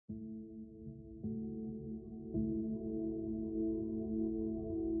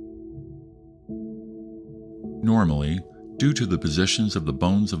Normally, due to the positions of the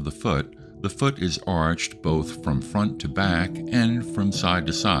bones of the foot is arched both from front to back and from side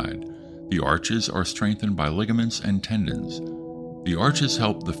to side. The arches are strengthened by ligaments and tendons. The arches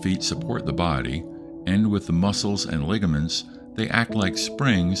help the feet support the body, and with the muscles and ligaments, they act like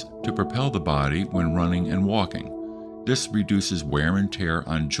springs to propel the body when running and walking. This reduces wear and tear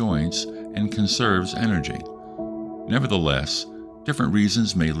on joints and conserves energy. Nevertheless, different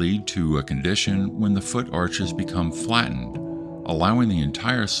reasons may lead to a condition when the foot arches become flattened, allowing the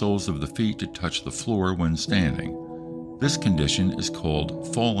entire soles of the feet to touch the floor when standing. This condition is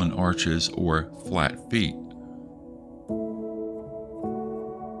called fallen arches or flat feet.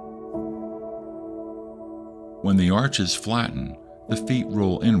 When the arches flatten, the feet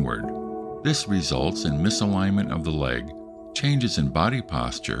roll inward. This results in misalignment of the leg, changes in body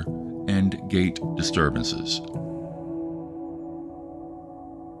posture, and gait disturbances.